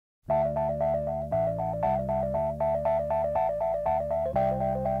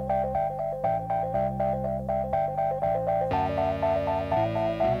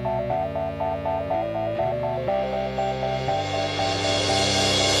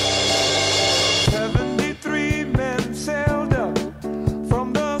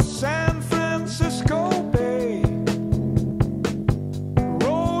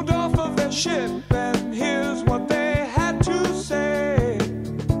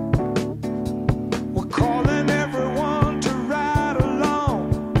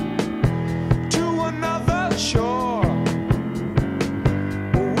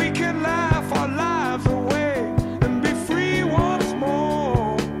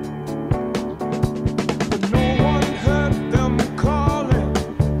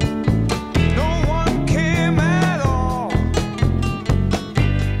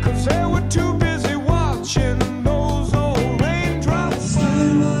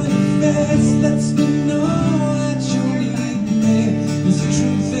best lets me know that you need me. There's a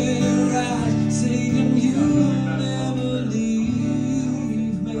truth in your eyes saying you'll never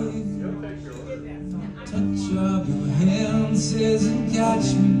leave me. Touch of your hand says and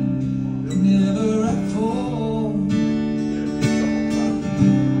catch me whenever I fall.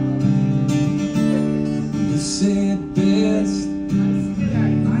 You say it best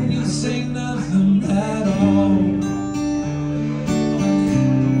when you say nothing at all.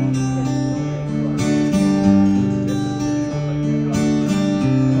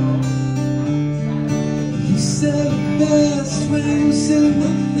 You say it best when you say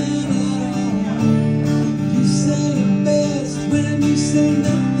nothing at all. You say it best when you say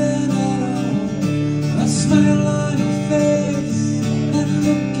nothing at all. A smile on your face, that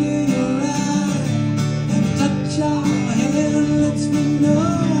look in your eye, that touch of my hand lets me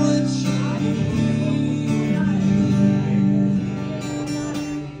know that you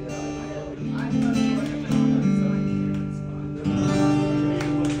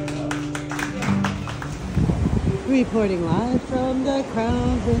Reporting live from the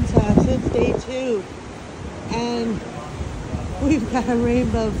Crown Princess. It's day 2, and we've got a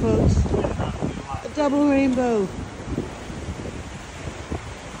rainbow, folks. A double rainbow.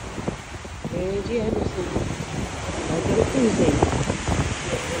 Angie Anderson. Like a cruising.